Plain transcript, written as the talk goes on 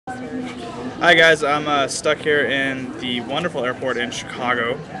Hi guys, I'm stuck here in the wonderful airport in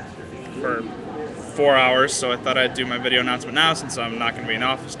Chicago for 4 hours, so I thought I'd do my video announcement now since I'm not going to be in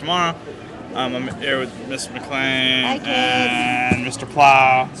office tomorrow. I'm here with Miss McLean Hi, kids. and Mr.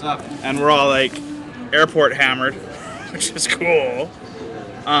 Plow. What's up? And we're all like airport hammered, which is cool.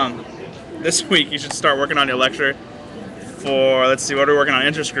 This week you should start working on your lecture for, let's see, what are we working on?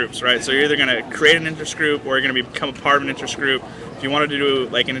 Interest groups, right? So you're either going to create an interest group or you're going to become a part of an interest group. If you wanted to do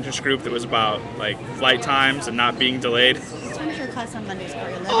like an interest group that was about like flight times and not being delayed. Just finished your class on Mondays for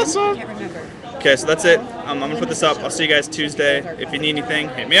 11. Awesome. I can't remember. Okay, so that's it. I'm going to put this up. I'll see you guys Tuesday. If you need anything,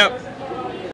 hit me up.